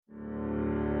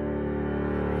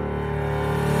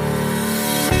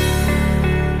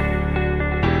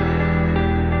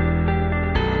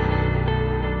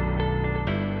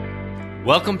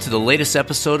Welcome to the latest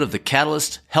episode of the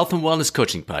Catalyst Health and Wellness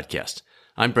Coaching Podcast.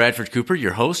 I'm Bradford Cooper,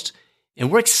 your host,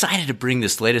 and we're excited to bring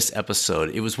this latest episode.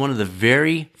 It was one of the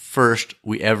very first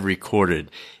we ever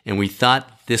recorded, and we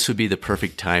thought this would be the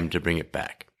perfect time to bring it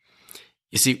back.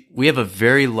 You see, we have a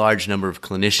very large number of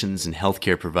clinicians and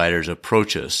healthcare providers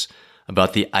approach us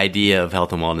about the idea of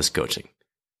health and wellness coaching.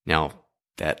 Now,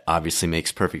 that obviously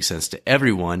makes perfect sense to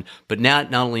everyone, but now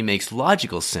it not only makes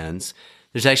logical sense,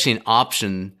 there's actually an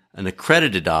option, an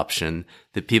accredited option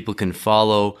that people can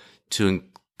follow to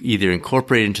either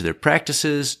incorporate into their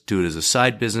practices, do it as a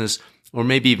side business, or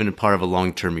maybe even a part of a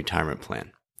long-term retirement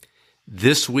plan.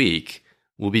 This week,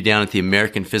 we'll be down at the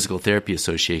American Physical Therapy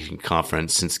Association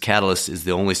conference, since Catalyst is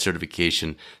the only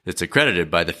certification that's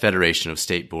accredited by the Federation of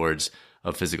State Boards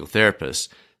of Physical Therapists.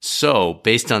 So,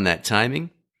 based on that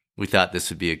timing, we thought this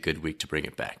would be a good week to bring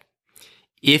it back.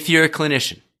 If you're a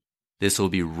clinician, this will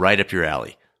be right up your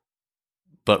alley.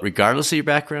 But regardless of your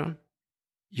background,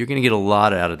 you're going to get a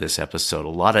lot out of this episode, a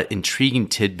lot of intriguing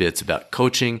tidbits about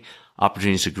coaching,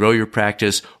 opportunities to grow your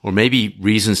practice, or maybe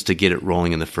reasons to get it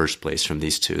rolling in the first place from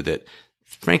these two that,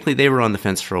 frankly, they were on the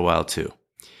fence for a while too.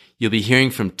 You'll be hearing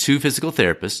from two physical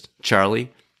therapists,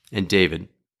 Charlie and David,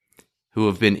 who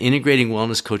have been integrating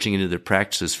wellness coaching into their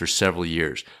practices for several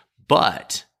years.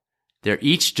 But they're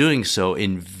each doing so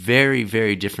in very,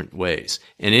 very different ways.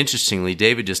 And interestingly,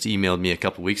 David just emailed me a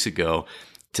couple weeks ago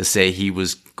to say he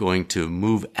was going to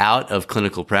move out of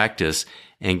clinical practice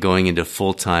and going into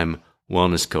full-time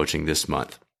wellness coaching this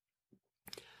month.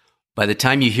 By the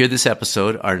time you hear this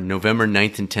episode, our November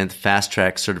 9th and 10th Fast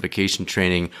Track certification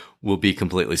training will be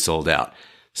completely sold out.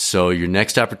 So your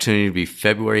next opportunity will be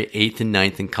February 8th and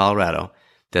 9th in Colorado.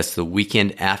 That's the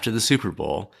weekend after the Super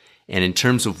Bowl. And in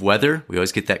terms of weather, we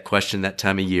always get that question that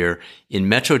time of year. In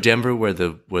Metro Denver, where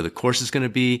the course is going to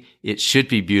be, it should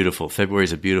be beautiful. February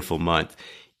is a beautiful month.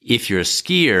 If you're a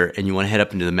skier and you want to head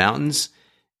up into the mountains,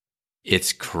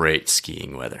 it's great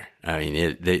skiing weather. I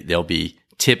mean, they'll be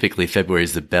typically February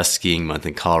is the best skiing month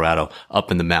in Colorado up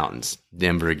in the mountains.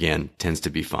 Denver, again, tends to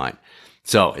be fine.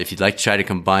 So if you'd like to try to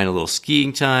combine a little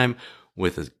skiing time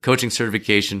with a coaching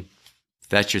certification, if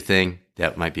that's your thing,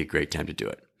 that might be a great time to do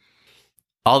it.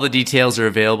 All the details are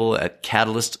available at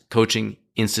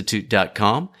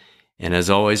catalystcoachinginstitute.com. And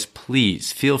as always,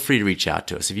 please feel free to reach out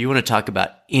to us. If you want to talk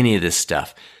about any of this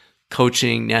stuff,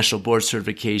 coaching, national board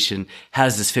certification, how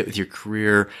does this fit with your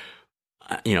career?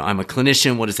 I'm a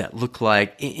clinician. What does that look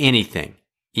like? Anything.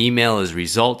 Email is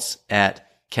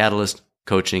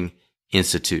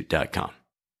results@catalystcoachinginstitute.com.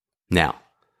 Now,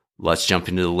 let's jump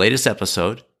into the latest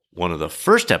episode, one of the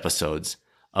first episodes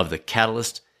of the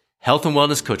Catalyst Health and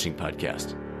Wellness Coaching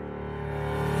Podcast.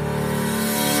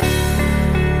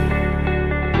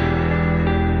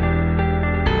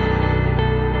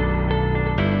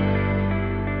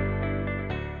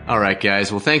 All right,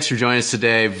 guys. Well, thanks for joining us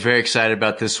today. Very excited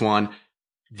about this one.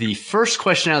 The first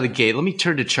question out of the gate, let me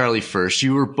turn to Charlie first.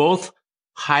 You were both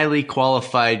highly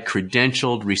qualified,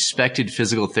 credentialed, respected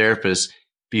physical therapists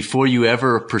before you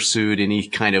ever pursued any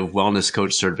kind of wellness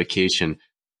coach certification.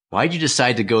 Why did you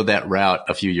decide to go that route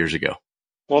a few years ago?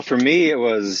 Well, for me, it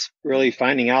was really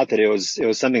finding out that it was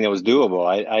something that was doable.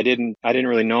 I didn't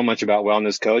really know much about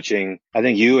wellness coaching. I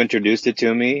think you introduced it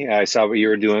to me. I saw what you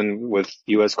were doing with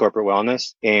U.S. Corporate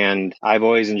Wellness, and I've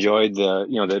always enjoyed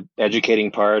the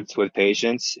educating parts with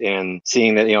patients and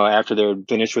seeing that, after they're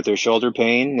finished with their shoulder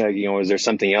pain, is there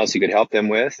something else you could help them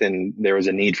with? And there was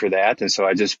a need for that. And so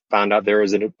I just found out there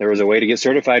was a way to get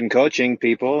certified in coaching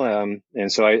people. And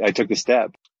so I took the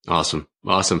step. Awesome.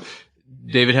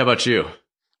 David, how about you?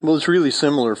 Well, it's really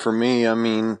similar for me. I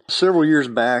mean, several years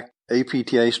back,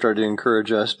 APTA started to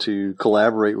encourage us to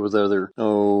collaborate with other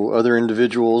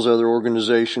individuals, other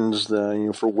organizations,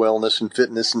 for wellness and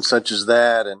fitness and such as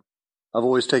that. And I've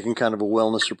always taken kind of a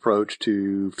wellness approach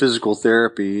to physical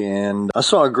therapy. And I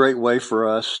saw a great way for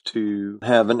us to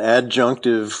have an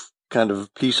adjunctive kind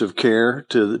of piece of care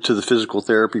to the physical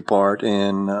therapy part,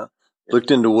 and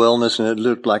looked into wellness, and it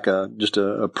looked like just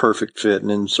a perfect fit.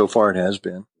 And so far it has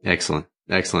been.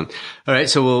 Excellent. All right.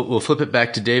 So we'll flip it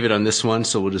back to David on this one.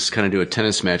 So we'll just kind of do a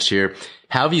tennis match here.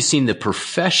 How have you seen the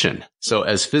profession? So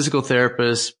as physical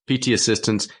therapists, PT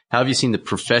assistants, how have you seen the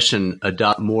profession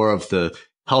adopt more of the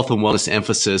health and wellness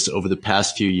emphasis over the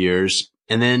past few years?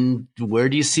 And then where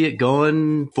do you see it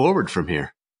going forward from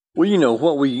here? Well,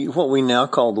 what we now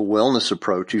call the wellness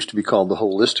approach used to be called the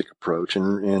holistic approach,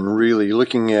 and really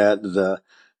looking at the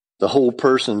whole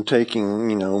person, taking,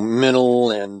 mental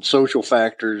and social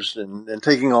factors and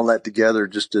taking all that together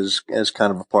just as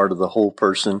kind of a part of the whole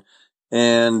person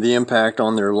and the impact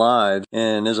on their lives.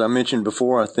 And as I mentioned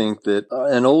before, I think that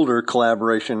an older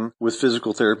collaboration with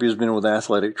physical therapy has been with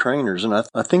athletic trainers. And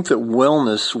I think that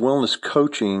wellness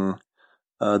coaching,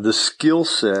 the skill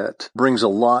set brings a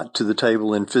lot to the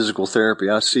table in physical therapy.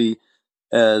 I see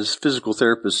as physical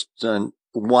therapists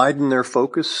widen their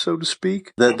focus, so to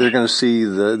speak, that they're going to see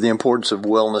the importance of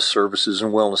wellness services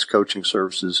and wellness coaching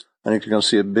services. I think you're going to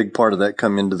see a big part of that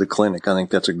come into the clinic. I think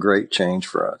that's a great change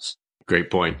for us. Great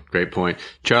point. Great point.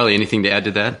 Charlie, anything to add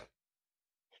to that?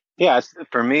 Yeah,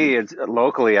 for me, it's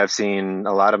locally, I've seen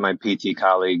a lot of my PT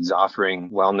colleagues offering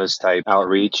wellness type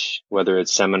outreach, whether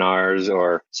it's seminars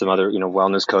or some other,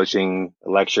 wellness coaching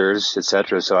lectures, et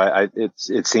cetera. So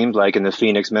it seems like in the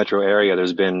Phoenix metro area,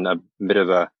 there's been a bit of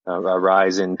a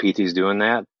rise in PTs doing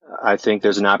that. I think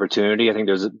there's an opportunity. I think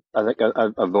there's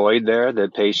a void there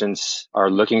that patients are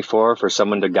looking for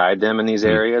someone to guide them in these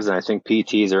areas. And I think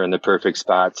PTs are in the perfect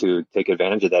spot to take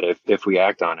advantage of that if we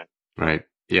act on it. Right.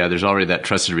 Yeah. There's already that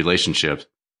trusted relationship.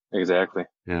 Exactly.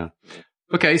 Yeah.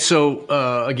 Okay. So,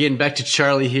 again, back to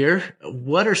Charlie here.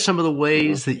 What are some of the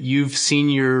ways that you've seen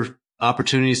your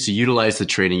opportunities to utilize the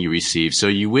training you received? So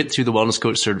you went through the wellness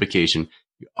coach certification.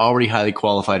 You're already highly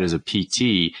qualified as a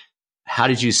PT. How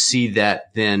did you see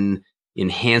that then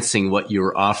enhancing what you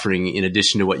were offering in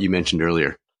addition to what you mentioned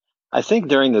earlier? I think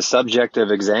during the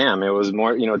subjective exam, it was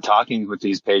more, talking with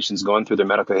these patients, going through their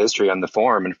medical history on the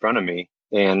form in front of me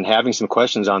and having some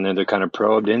questions on there that kind of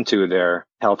probed into their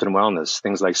health and wellness,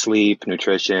 things like sleep,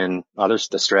 nutrition, other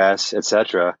stress,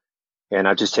 etc. And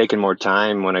I've just taken more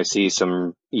time when I see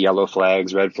some yellow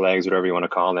flags, red flags, whatever you want to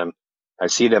call them. I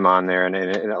see them on there, and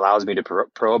it allows me to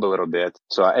probe a little bit.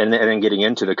 So, and then getting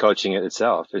into the coaching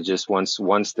itself, it just once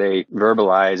they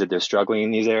verbalize that they're struggling in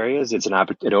these areas,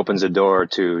 it opens a door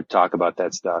to talk about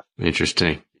that stuff.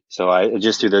 Interesting. So I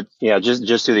just through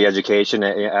the education,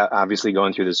 obviously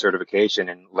going through the certification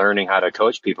and learning how to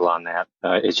coach people on that,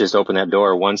 it's just opened that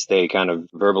door once they kind of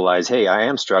verbalize, hey, I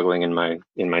am struggling in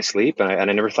my sleep, and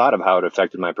I never thought of how it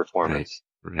affected my performance.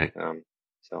 Right.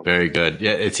 Very good.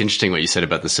 Yeah, it's interesting what you said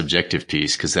about the subjective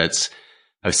piece, because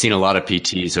I've seen a lot of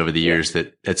PTs over the years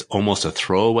that's almost a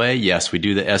throwaway. Yes, we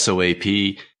do the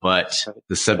SOAP, but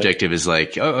the subjective is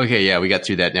like, oh, okay, yeah, we got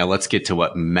through that. Now let's get to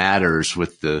what matters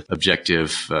with the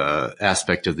objective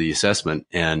aspect of the assessment.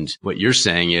 And what you're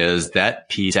saying is that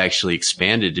piece actually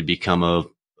expanded to become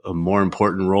a more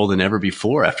important role than ever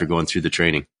before after going through the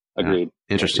training. Agreed.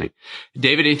 Interesting.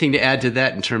 David, anything to add to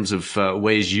that in terms of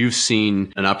ways you've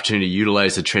seen an opportunity to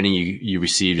utilize the training you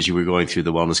received as you were going through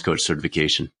the wellness coach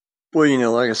certification?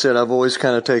 Well, like I said, I've always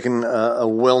kind of taken a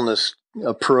wellness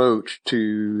approach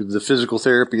to the physical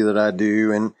therapy that I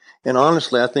do. And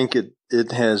honestly, I think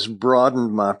it has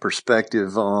broadened my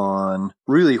perspective on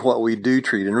really what we do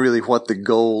treat and really what the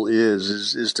goal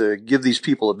is to give these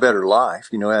people a better life,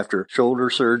 after shoulder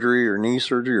surgery or knee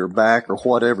surgery or back or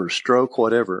whatever, stroke,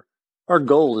 whatever. Our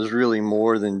goal is really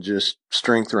more than just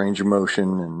strength, range of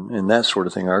motion and that sort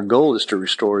of thing. Our goal is to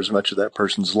restore as much of that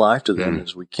person's life to them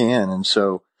as we can. And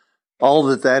so all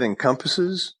that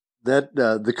encompasses, that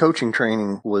the coaching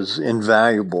training was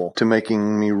invaluable to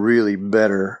making me really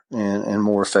better and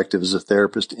more effective as a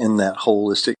therapist in that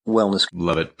holistic wellness.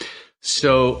 Love it.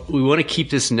 So we want to keep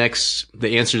the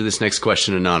answer to this next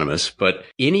question anonymous, but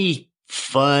any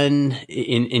fun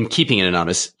in keeping it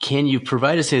anonymous, can you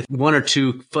provide us with one or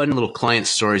two fun little client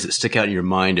stories that stick out in your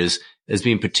mind as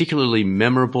being particularly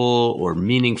memorable or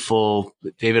meaningful?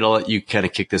 David, I'll let you kind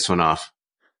of kick this one off.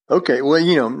 Okay. Well,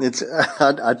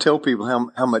 I tell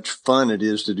people how much fun it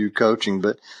is to do coaching,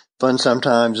 but fun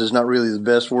sometimes is not really the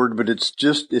best word, but it's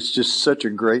just such a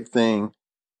great thing.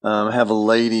 I have a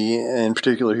lady in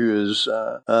particular who is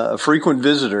a frequent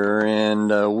visitor,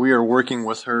 and we are working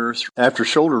with her after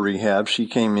shoulder rehab. She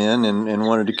came in and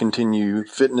wanted to continue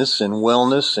fitness and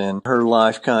wellness, and her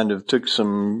life kind of took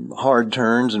some hard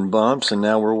turns and bumps, and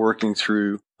now we're working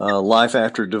through life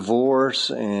after divorce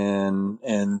and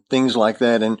things like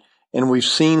that. And we've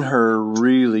seen her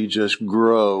really just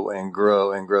grow and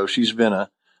grow and grow. She's been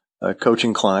a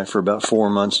coaching client for about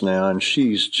 4 months now, and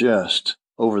she's just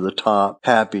over the top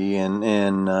happy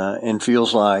and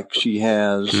feels like she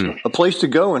has a place to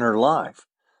go in her life.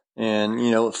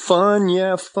 And,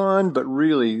 fun, but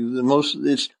really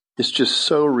it's just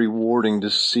so rewarding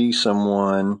to see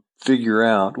someone figure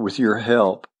out with your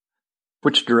help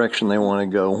which direction they want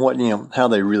to go, how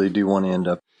they really do want to end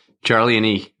up. Charlie,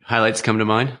 any highlights come to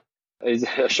mind?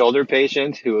 A shoulder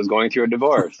patient who was going through a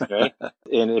divorce, right?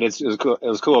 And it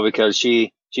was cool because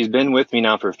she's been with me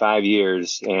now for 5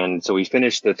 years, and so we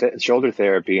finished the shoulder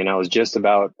therapy, and I was just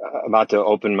about to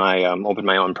open my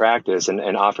own practice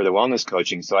and offer the wellness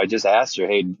coaching. So I just asked her,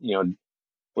 hey,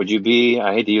 would you be,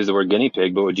 I hate to use the word guinea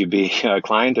pig, but would you be a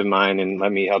client of mine and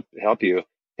let me help you?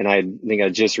 And I think I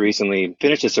just recently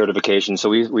finished a certification. So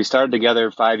we started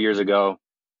together 5 years ago.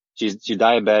 She's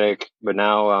diabetic, but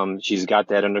now she's got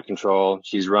that under control.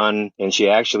 She's run, and she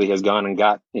actually has gone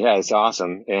and it's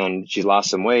awesome. And she's lost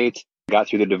some weight, got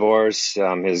through the divorce,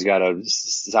 has got a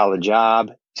solid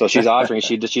job. So she's offering,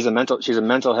 she's a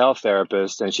mental health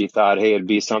therapist, and she thought, hey, it'd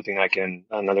be something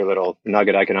another little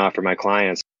nugget I can offer my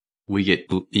clients. We get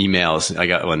emails. I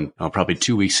got one probably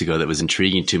 2 weeks ago that was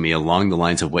intriguing to me along the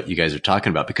lines of what you guys are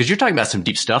talking about, because you're talking about some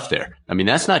deep stuff there. I mean,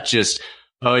 that's not just,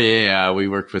 oh yeah, we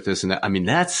worked with this and that. I mean,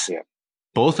 that's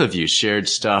both of you shared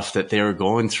stuff that they were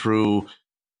going through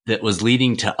that was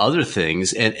leading to other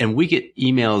things. And we get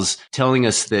emails telling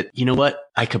us that, you know what,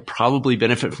 I could probably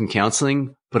benefit from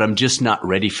counseling, but I'm just not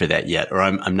ready for that yet. Or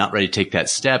I'm not ready to take that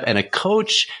step. And a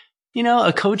coach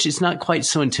is not quite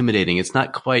so intimidating. It's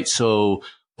not quite so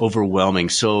overwhelming.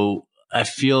 So I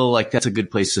feel like that's a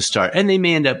good place to start. And they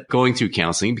may end up going through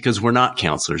counseling because we're not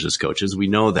counselors as coaches. We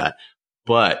know that,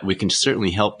 but we can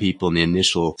certainly help people in the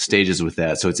initial stages with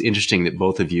that. So it's interesting that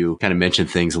both of you kind of mentioned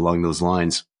things along those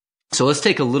lines. So let's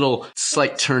take a little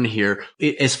slight turn here.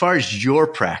 As far as your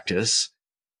practice,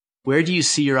 where do you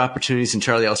see your opportunities? And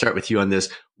Charlie, I'll start with you on this.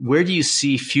 Where do you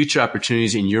see future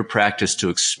opportunities in your practice to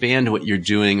expand what you're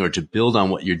doing or to build on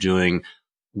what you're doing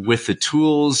with the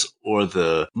tools or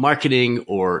the marketing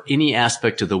or any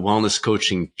aspect of the wellness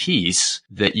coaching piece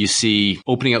that you see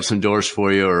opening up some doors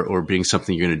for you or being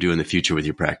something you're going to do in the future with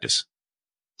your practice?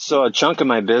 So a chunk of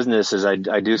my business is I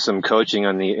do some coaching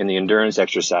in the endurance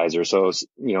exerciser. So,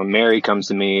 Mary comes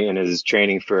to me and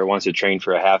wants to train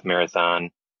for a half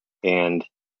marathon, and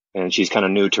she's kind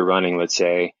of new to running, let's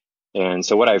say. And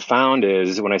so what I found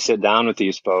is when I sit down with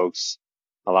these folks,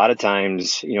 a lot of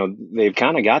times, they've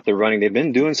kind of got the running. They've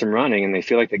been doing some running and they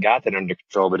feel like they got that under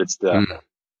control, but it's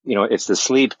it's the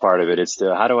sleep part of it. It's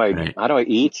the, how do I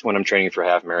eat when I'm training for a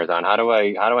half marathon? How do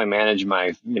I manage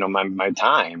my, my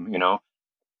time,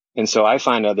 And so I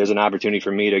find out there's an opportunity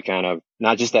for me to kind of,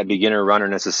 not just that beginner runner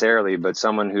necessarily, but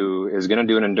someone who is going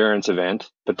to do an endurance event,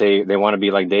 but they want to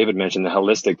be, like David mentioned, the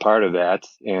holistic part of that.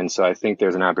 And so I think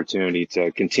there's an opportunity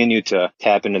to continue to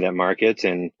tap into that market.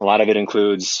 And a lot of it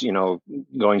includes,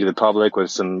 going to the public with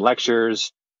some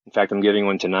lectures. In fact, I'm giving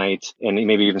one tonight, and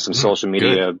maybe even some social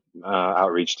media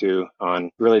outreach too, on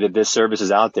really that this service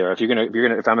is out there. If I'm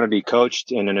going to be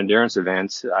coached in an endurance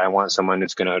event, I want someone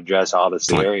that's going to address all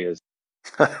the areas.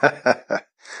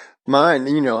 Mine,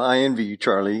 I envy you,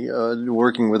 Charlie,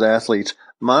 working with athletes.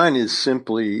 Mine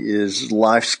is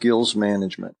life skills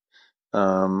management.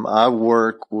 I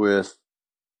work with,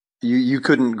 you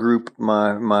couldn't group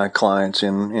my clients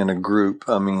in a group.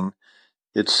 I mean,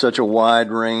 it's such a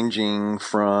wide ranging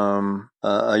from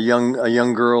a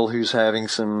young girl who's having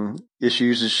some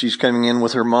issues as she's coming in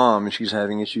with her mom, and she's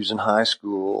having issues in high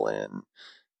school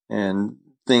and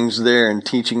things there, and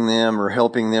teaching them or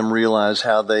helping them realize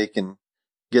how they can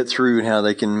get through and how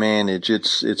they can manage.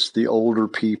 It's the older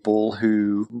people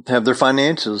who have their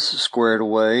finances squared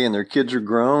away and their kids are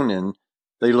grown and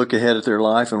they look ahead at their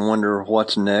life and wonder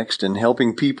what's next, and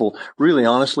helping people, really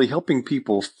honestly, helping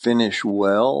people finish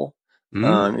well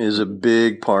is a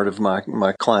big part of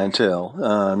my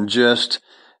clientele. Just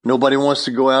nobody wants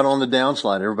to go out on the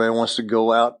downslide. Everybody wants to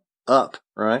go out up,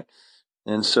 right?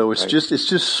 And so it's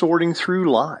just sorting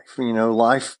through life.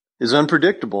 Life is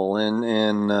unpredictable,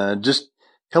 and just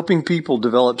helping people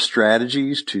develop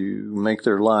strategies to make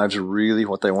their lives really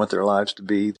what they want their lives to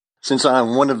be. Since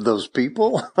I'm one of those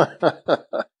people,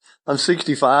 I'm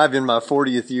 65 in my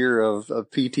 40th year of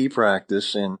PT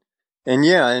practice.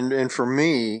 And for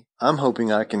me, I'm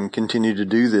hoping I can continue to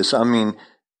do this. I mean,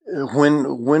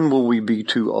 when will we be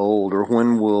too old, or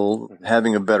when will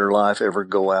having a better life ever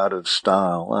go out of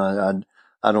style?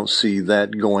 I don't see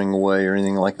that going away or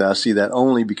anything like that. I see that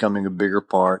only becoming a bigger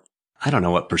part. I don't know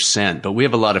what percent, but we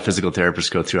have a lot of physical therapists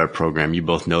go through our program. You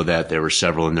both know that. There were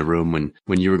several in the room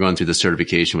when you were going through the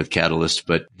certification with Catalyst.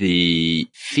 But the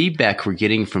feedback we're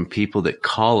getting from people that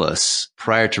call us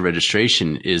prior to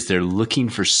registration is they're looking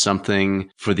for something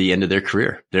for the end of their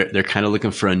career. They're kind of looking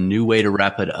for a new way to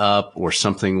wrap it up, or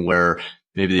something where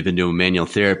maybe they've been doing manual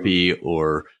therapy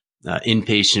or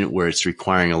inpatient where it's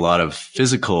requiring a lot of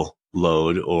physical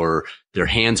load, or their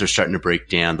hands are starting to break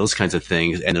down, those kinds of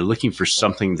things. And they're looking for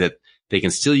something that they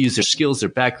can still use their skills, their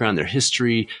background, their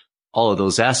history, all of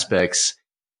those aspects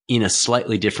in a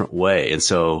slightly different way. And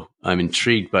so I'm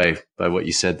intrigued by what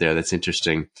you said there. That's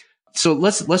interesting. So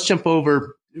let's jump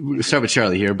over we'll start with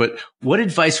Charlie here, but what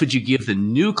advice would you give the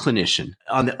new clinician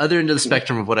on the other end of the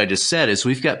spectrum of what I just said? Is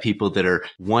we've got people that are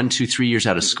 1, 2, 3 years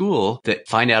out of school that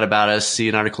find out about us, see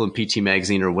an article in PT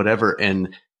Magazine or whatever,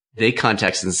 and they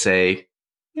contact us and say,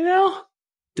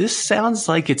 this sounds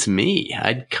like it's me.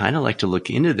 I'd kind of like to look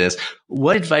into this.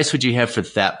 What advice would you have for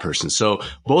that person? So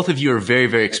both of you are very,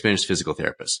 very experienced physical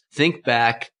therapists. Think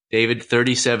back, David,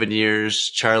 37 years,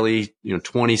 Charlie,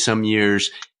 20 some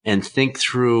years, and think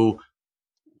through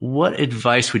what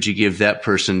advice would you give that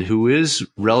person who is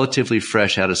relatively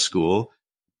fresh out of school?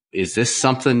 Is this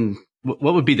something,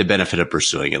 what would be the benefit of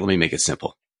pursuing it? Let me make it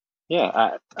simple.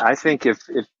 Yeah, I think if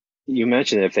you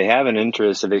mentioned if they have an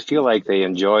interest, if they feel like they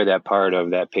enjoy that part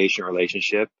of that patient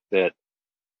relationship, that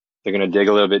they're going to dig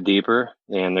a little bit deeper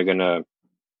and they're going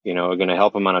to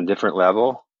help them on a different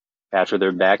level after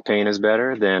their back pain is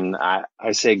better, then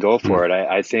I say go for it.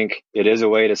 I think it is a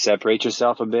way to separate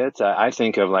yourself a bit. I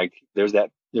think of like,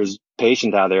 there's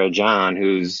patient out there, John,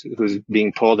 who's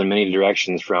being pulled in many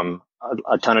directions from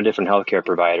a ton of different healthcare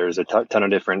providers, a ton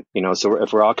of different, so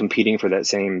if we're all competing for that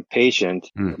same patient,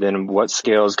 then what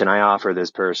skills can I offer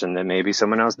this person that maybe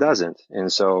someone else doesn't? And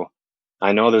so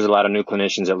I know there's a lot of new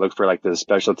clinicians that look for like the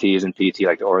specialties in PT,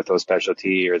 like the ortho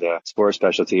specialty or the sports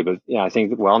specialty. But yeah, I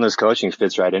think wellness coaching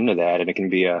fits right into that. And it can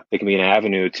be an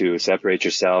avenue to separate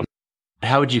yourself.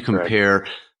 How would you compare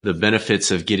the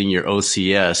benefits of getting your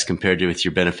OCS compared to with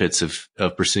your benefits of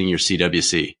pursuing your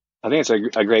CWC? I think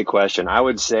it's a great question. I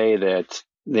would say that,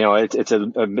 it's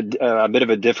a bit of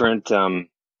a different,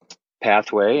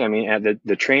 pathway. I mean,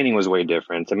 the training was way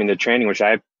different. I mean, the training, which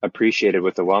I appreciated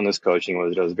with the wellness coaching,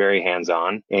 was it was very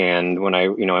hands-on. And when I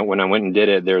went and did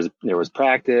it, there was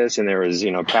practice and there was,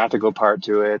 practical part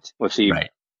to it. With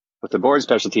the board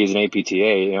specialties in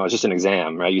APTA, it's just an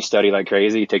exam, right? You study like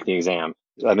crazy, you take the exam.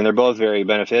 I mean, they're both very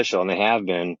beneficial and they have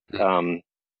been.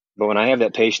 But when I have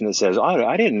that patient that says,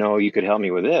 I didn't know you could help me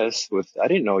with this, I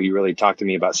didn't know you really talked to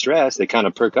me about stress, they kind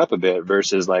of perk up a bit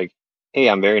versus like, hey,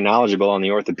 I'm very knowledgeable on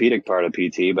the orthopedic part of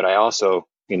PT, but I also,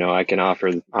 I can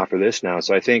offer this now.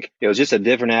 So I think it was just a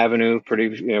different avenue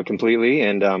completely.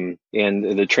 And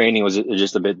the training was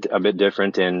just a bit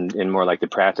different and more like the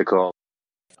practical.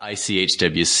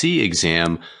 ICHWC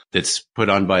exam that's put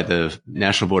on by the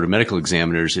National Board of Medical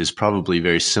Examiners is probably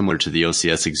very similar to the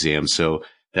OCS exam. So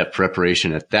that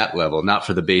preparation at that level, not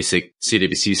for the basic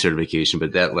CWC certification,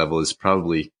 but that level is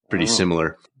probably pretty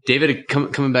similar. David,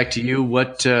 coming back to you,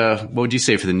 what would you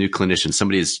say for the new clinician?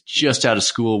 Somebody is just out of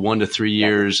school, 1 to 3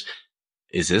 years.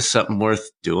 Is this something worth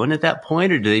doing at that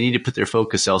point, or do they need to put their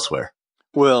focus elsewhere?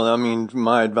 Well, I mean,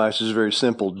 my advice is very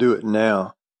simple. Do it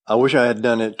now. I wish I had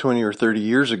done it 20 or 30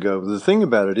 years ago. The thing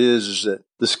about it is that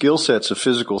the skill sets of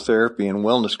physical therapy and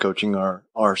wellness coaching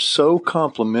are so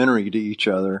complementary to each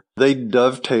other. They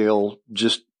dovetail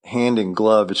just hand in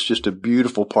glove. It's just a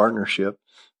beautiful partnership.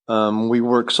 We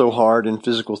work so hard in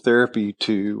physical therapy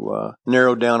to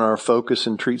narrow down our focus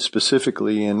and treat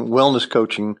specifically, and wellness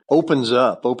coaching opens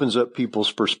up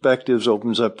people's perspectives,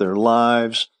 opens up their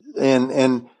lives,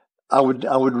 and I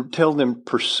would tell them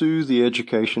pursue the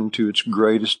education to its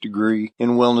greatest degree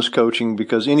in wellness coaching,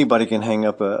 because anybody can hang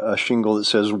up a shingle that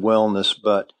says wellness,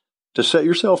 but to set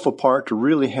yourself apart, to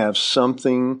really have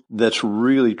something that's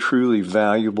really, truly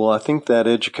valuable, I think that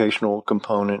educational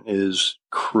component is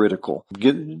critical.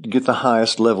 Get the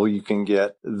highest level you can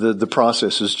get. The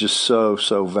process is just so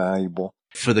valuable.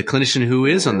 For the clinician who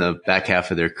is on the back half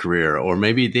of their career, or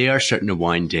maybe they are starting to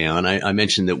wind down, I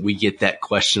mentioned that we get that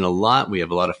question a lot. We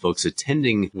have a lot of folks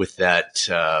attending with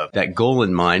that goal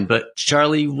in mind. But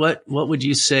Charlie, what would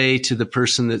you say to the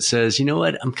person that says, you know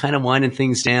what, I'm kind of winding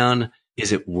things down?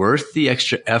 Is it worth the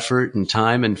extra effort and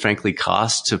time and frankly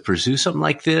cost to pursue something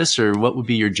like this? Or what would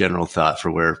be your general thought for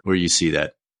where you see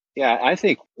that? Yeah, I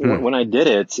think when I did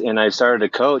it and I started to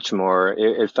coach more,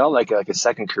 it felt like a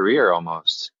second career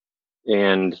almost.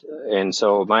 And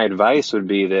so my advice would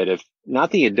be that if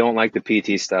not that you don't like the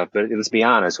PT stuff, but let's be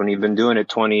honest, when you've been doing it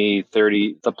 20,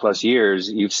 30 plus years,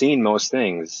 you've seen most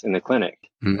things in the clinic.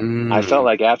 Mm-hmm. I felt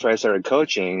like after I started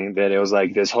coaching that it was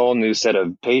like this whole new set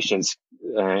of patients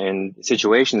and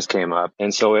situations came up.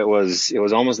 And so it was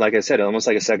almost like I said, almost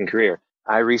like a second career.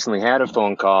 I recently had a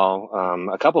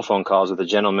couple phone calls with a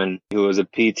gentleman who was a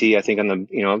PT, I think on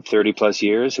the, 30 plus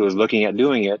years, who was looking at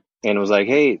doing it and was like,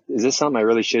 hey, is this something I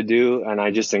really should do? And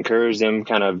I just encouraged him,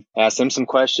 kind of asked him some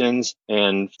questions,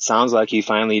 and sounds like he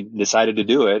finally decided to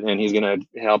do it. And he's going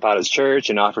to help out his church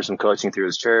and offer some coaching through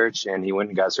his church. And he went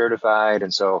and got certified.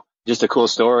 And so just a cool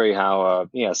story how,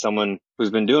 someone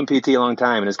who's been doing PT a long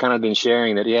time and has kind of been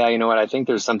sharing that, you know what, I think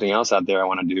there's something else out there I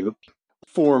want to do.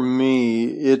 for me,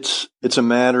 it's a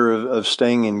matter of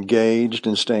staying engaged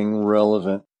and staying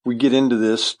relevant. We get into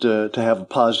this to have a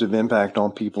positive impact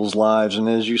on people's lives. And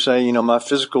as you say, my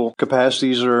physical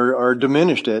capacities are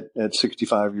diminished at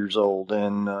 65 years old.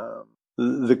 And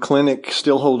the clinic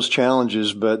still holds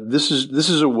challenges, but this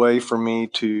is a way for me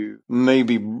to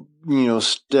maybe,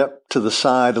 step to the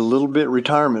side a little bit.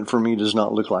 Retirement for me does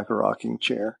not look like a rocking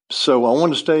chair. So I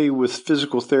want to stay with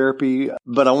physical therapy,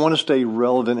 but I want to stay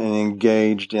relevant and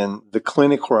engaged in the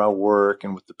clinic where I work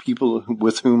and with the people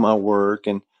with whom I work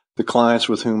and the clients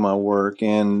with whom I work.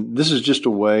 And this is just a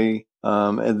way,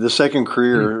 and the second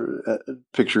career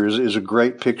picture is a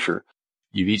great picture.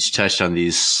 You've each touched on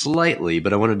these slightly,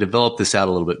 but I want to develop this out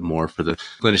a little bit more for the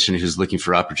clinician who's looking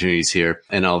for opportunities here.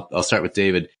 And I'll start with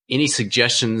David. Any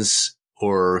suggestions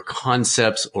or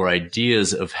concepts or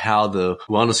ideas of how the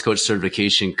wellness coach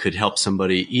certification could help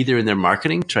somebody either in their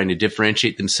marketing, trying to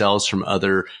differentiate themselves from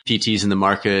other PTs in the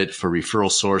market for referral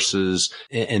sources,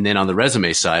 and then on the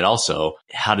resume side also,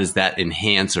 how does that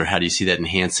enhance, or how do you see that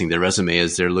enhancing their resume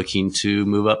as they're looking to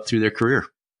move up through their career?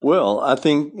 Well, I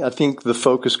think the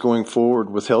focus going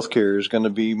forward with healthcare is going to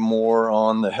be more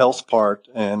on the health part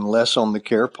and less on the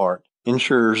care part.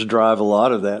 Insurers drive a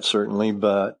lot of that, certainly,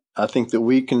 but I think that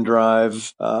we can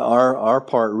drive our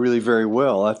part really very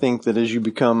well. I think that as you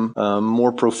become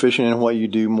more proficient in what you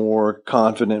do, more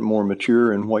confident, more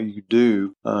mature in what you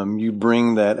do, you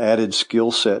bring that added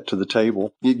skill set to the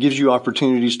table. It gives you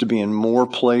opportunities to be in more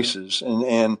places,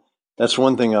 and that's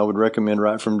one thing I would recommend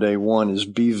right from day one is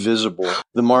be visible.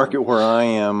 The market where I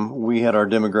am, we had our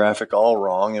demographic all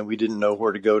wrong and we didn't know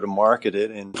where to go to market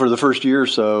it. And for the first year or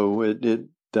so,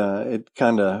 it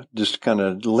kind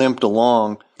of limped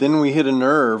along. Then we hit a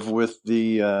nerve with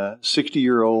the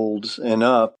 60-year-olds and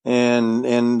up, and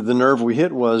the nerve we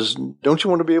hit was, don't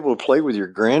you want to be able to play with your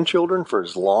grandchildren for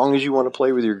as long as you want to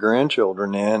play with your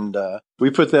grandchildren? And we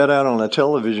put that out on a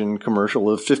television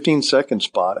commercial, a 15-second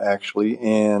spot, actually.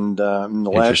 And in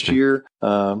the last year,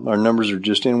 our numbers are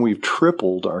just in. We've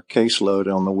tripled our caseload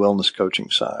on the wellness coaching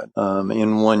side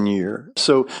in 1 year.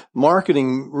 So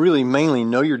marketing, really mainly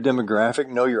know your demographic,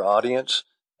 know your audience,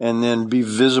 and then be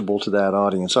visible to that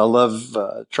audience. I love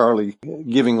Charlie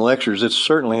giving lectures. It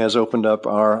certainly has opened up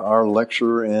our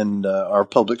lecture and our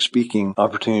public speaking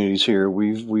opportunities here.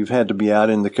 We've had to be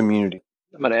out in the community.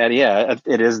 I'm going to add, yeah,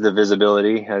 it is the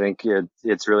visibility. I think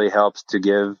it's really helps to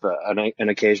give an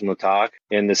occasional talk.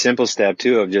 And the simple step,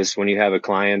 too, of just when you have a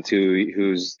client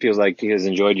who feels like he has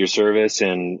enjoyed your service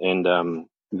and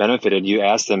benefited, you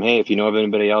ask them, hey, if you know of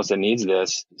anybody else that needs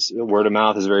this, word of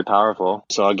mouth is very powerful.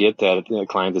 So I'll get that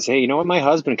client to say, hey, you know what, my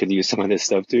husband could use some of this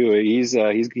stuff too. He's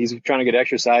trying to get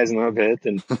exercise a little bit.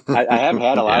 And I have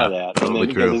had a lot of that. Totally, and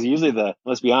then because it's usually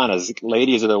let's be honest,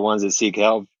 ladies are the ones that seek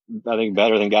help, I think,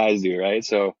 better than guys do, right?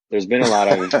 So there's been a lot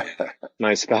of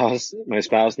my spouse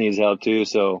needs help too.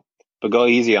 So, but go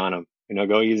easy on him,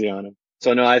 go easy on him.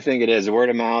 So no, I think it is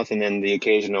word of mouth, and then the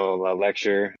occasional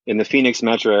lecture. In the Phoenix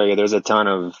metro area, there's a ton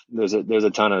of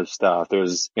stuff.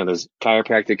 There's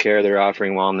chiropractic care. They're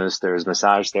offering wellness. There's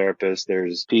massage therapists.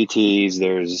 There's PTs.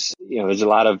 There's a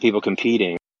lot of people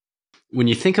competing. When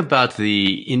you think about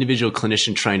the individual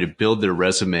clinician trying to build their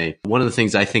resume, one of the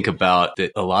things I think about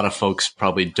that a lot of folks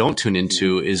probably don't tune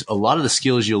into is a lot of the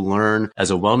skills you'll learn as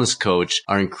a wellness coach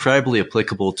are incredibly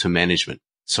applicable to management.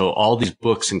 So all these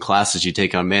books and classes you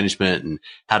take on management and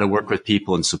how to work with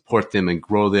people and support them and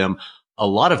grow them, a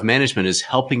lot of management is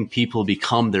helping people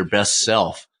become their best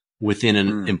self within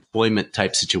an employment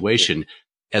type situation.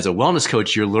 As a wellness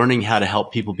coach, you're learning how to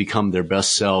help people become their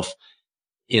best self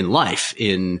in life,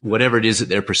 in whatever it is that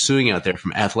they're pursuing out there,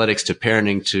 from athletics to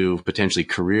parenting to potentially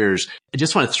careers. I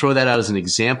just want to throw that out as an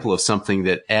example of something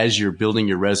that as you're building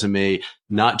your resume,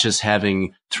 not just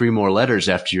having 3 more letters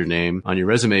after your name on your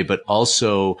resume, but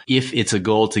also if it's a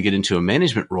goal to get into a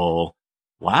management role,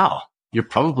 wow, you're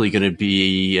probably going to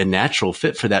be a natural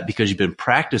fit for that because you've been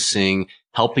practicing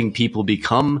helping people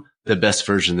become the best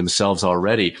version of themselves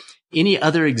already. Any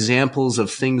other examples of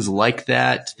things like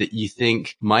that you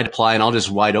think might apply? And I'll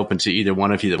just wide open to either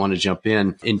one of you that want to jump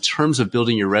in terms of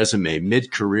building your resume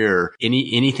mid-career.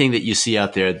 Anything that you see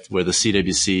out there where the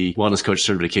CWC Wellness Coach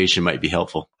certification might be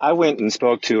helpful? I went and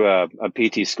spoke to a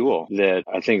PT school that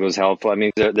I think was helpful. I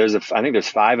mean, I think there's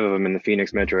 5 of them in the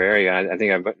Phoenix metro area. I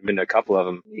think I've been to a couple of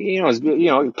them.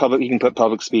 Public. You can put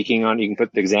public speaking on. You can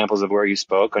put the examples of where you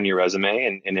spoke on your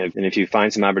resume, and if you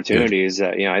find some opportunities,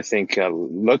 I think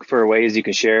look for for ways you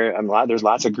can share. There's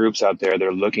lots of groups out there that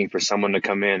are looking for someone to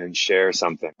come in and share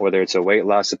something, whether it's a weight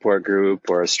loss support group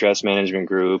or a stress management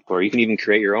group, or you can even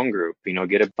create your own group.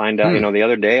 Find out. The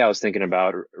other day I was thinking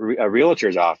about a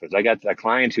realtor's office. I got a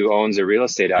client who owns a real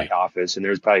estate office, and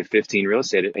there's probably 15 real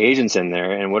estate agents in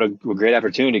there. And what a great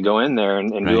opportunity to go in there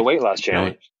and do a weight loss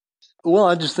challenge. Well,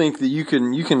 I just think that you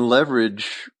can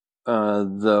leverage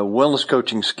the wellness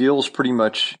coaching skills pretty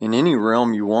much in any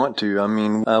realm you want to. I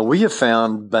mean, we have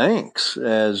found banks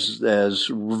as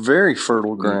very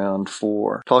fertile ground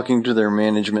for talking to their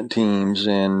management teams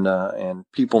and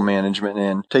people management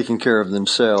and taking care of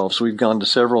themselves. We've gone to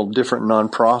several different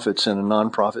nonprofits and a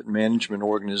nonprofit management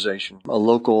organization, a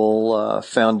local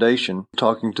foundation,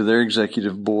 talking to their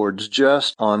executive boards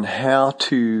just on how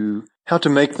to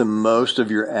make the most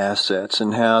of your assets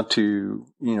and how to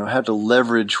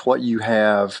leverage what you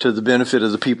have to the benefit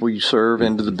of the people you serve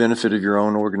and to the benefit of your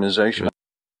own organization.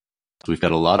 We've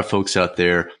got a lot of folks out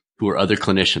there who are other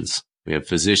clinicians. We have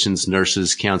physicians,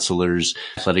 nurses, counselors,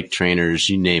 athletic trainers,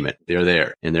 you name it. They're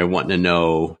there and they're wanting to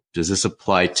know, does this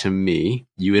apply to me?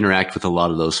 You interact with a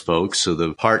lot of those folks. So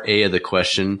the part A of the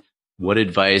question, what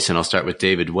advice, and I'll start with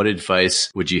David, what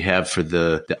advice would you have for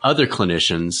the other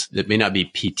clinicians that may not be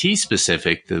PT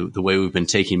specific, the way we've been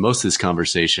taking most of this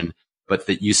conversation, but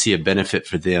that you see a benefit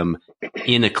for them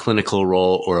in a clinical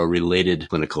role or a related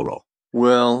clinical role?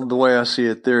 Well, the way I see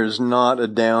it, there is not a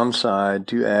downside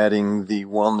to adding the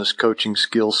wellness coaching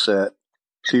skill set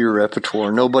to your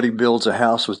repertoire. Nobody builds a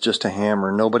house with just a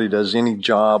hammer. Nobody does any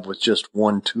job with just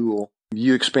one tool.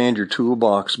 You expand your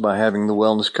toolbox by having the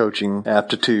wellness coaching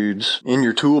aptitudes in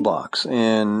your toolbox,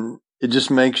 and it just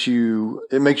makes you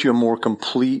a more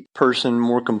complete person,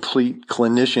 more complete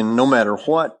clinician, no matter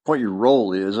what your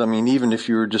role is. I mean, even if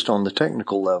you're just on the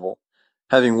technical level,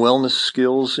 having wellness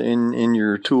skills in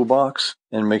your toolbox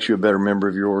and makes you a better member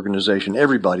of your organization.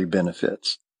 Everybody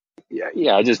benefits.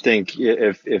 Yeah. I just think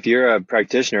if you're a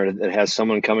practitioner that has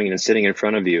someone coming in and sitting in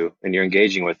front of you and you're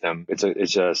engaging with them,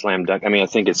 it's a slam dunk. I mean, I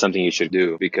think it's something you should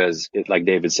do because like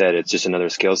David said, it's just another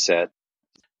skill set.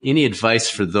 Any advice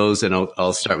for those, and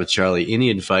I'll start with Charlie,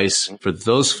 any advice for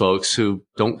those folks who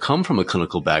don't come from a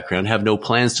clinical background, have no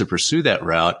plans to pursue that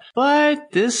route,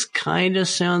 but this kind of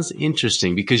sounds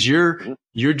interesting because you're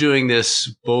doing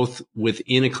this both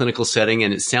within a clinical setting,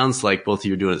 and it sounds like both of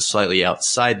you are doing it slightly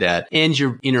outside that, and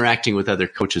you're interacting with other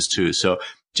coaches too. So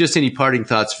just any parting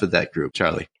thoughts for that group,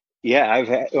 Charlie? Yeah,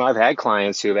 I've had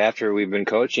clients who, after we've been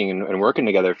coaching and working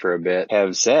together for a bit,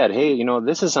 have said, "Hey,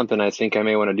 this is something I think I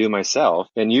may want to do myself."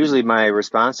 And usually my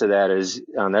response to that is,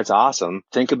 "That's awesome.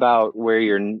 Think about where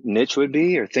your niche would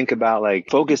be, or think about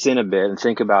focus in a bit and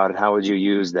think about how would you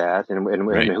use that, and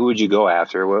who would you go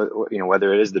after?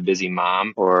 Whether it is the busy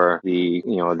mom or the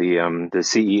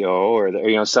CEO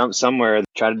or somewhere.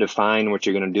 Try to define what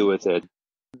you're going to do with it."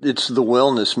 It's the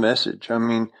wellness message. I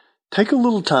mean, take a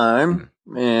little time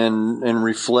and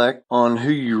reflect on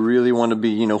who you really want to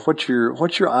be. What's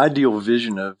your ideal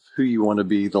vision of who you want to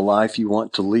be, the life you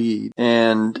want to lead,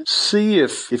 and see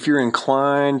if you're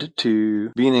inclined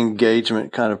to be an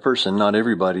engagement kind of person. Not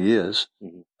everybody is.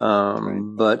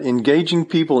 But engaging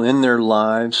people in their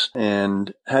lives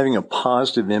and having a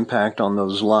positive impact on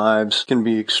those lives can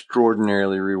be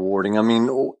extraordinarily rewarding. I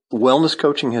mean, wellness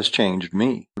coaching has changed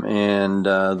me and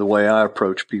the way I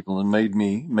approach people, and made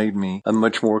me a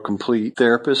much more complete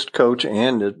therapist, coach,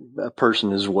 and a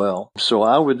person as well. So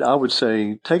I would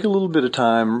say take a little bit of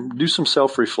time, do some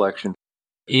self-reflection.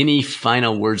 Any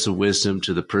final words of wisdom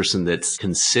to the person that's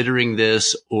considering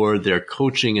this, or they're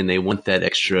coaching and they want that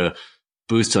extra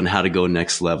boost on how to go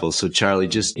next level? So Charlie,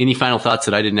 just any final thoughts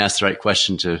that I didn't ask the right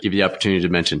question to give you the opportunity to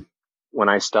mention? When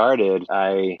I started,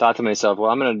 I thought to myself, well,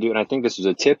 I'm going to do, and I think this was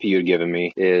a tip you had given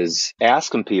me, is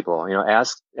ask some people,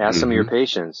 ask some of your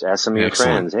patients, ask some of your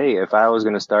friends, hey, if I was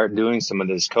going to start doing some of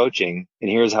this coaching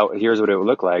and here's what it would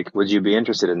look like, would you be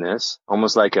interested in this?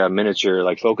 Almost like a miniature,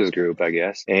 focus group, I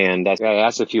guess. And I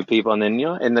asked a few people, and then,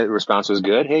 and the response was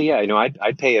good. Hey, yeah,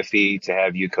 I'd pay a fee to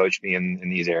have you coach me in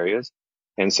these areas.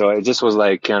 And so it just was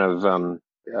kind of,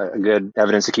 a good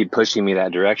evidence to keep pushing me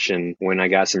that direction. When I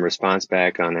got some response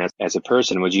back on that, as a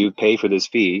person, would you pay for this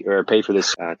fee or pay for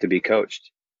this to be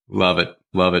coached? Love it.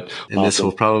 Love it. And awesome. This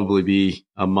will probably be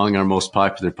among our most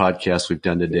popular podcasts we've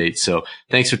done to date. So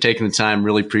thanks for taking the time.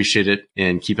 Really appreciate it,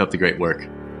 and keep up the great work.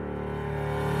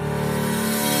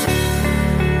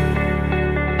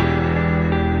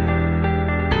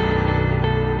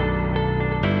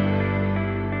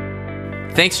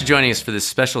 Thanks for joining us for this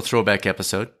special throwback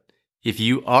episode. If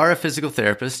you are a physical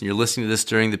therapist and you're listening to this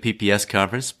during the PPS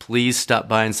conference, please stop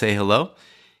by and say hello.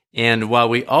 And while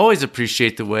we always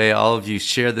appreciate the way all of you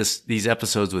share these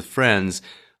episodes with friends,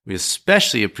 We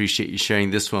especially appreciate you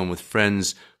sharing this one with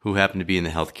friends who happen to be in the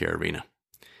healthcare arena.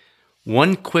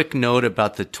 One quick note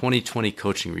about the 2020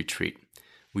 coaching retreat.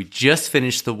 We just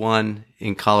finished the one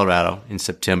in Colorado in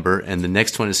September, and the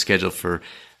next one is scheduled for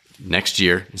next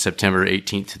year, September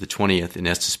 18th to the 20th in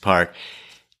Estes Park.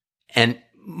 And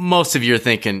most of you are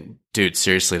thinking, dude,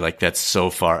 seriously, like that's so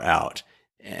far out.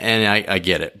 And I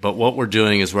get it. But what we're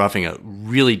doing is we're offering a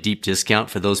really deep discount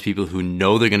for those people who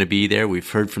know they're going to be there. We've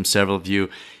heard from several of you,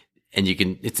 and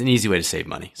it's an easy way to save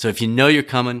money. So if you know you're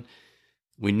coming,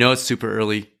 we know it's super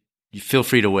early, you feel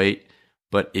free to wait.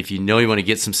 But if you know you want to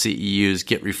get some CEUs,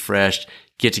 get refreshed,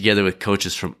 get together with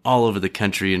coaches from all over the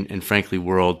country and frankly,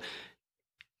 world,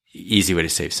 easy way to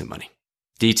save some money.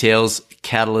 Details,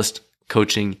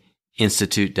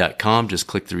 catalystcoachinginstitute.com. Just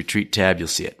click the retreat tab. You'll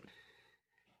see it.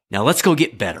 Now let's go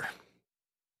get better.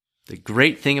 The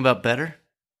great thing about better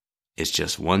is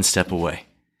just one step away.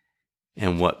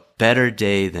 And what better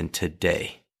day than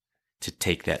today to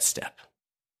take that step?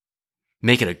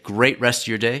 Make it a great rest of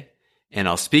your day, and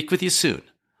I'll speak with you soon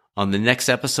on the next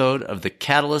episode of the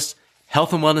Catalyst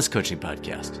Health and Wellness Coaching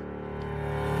Podcast.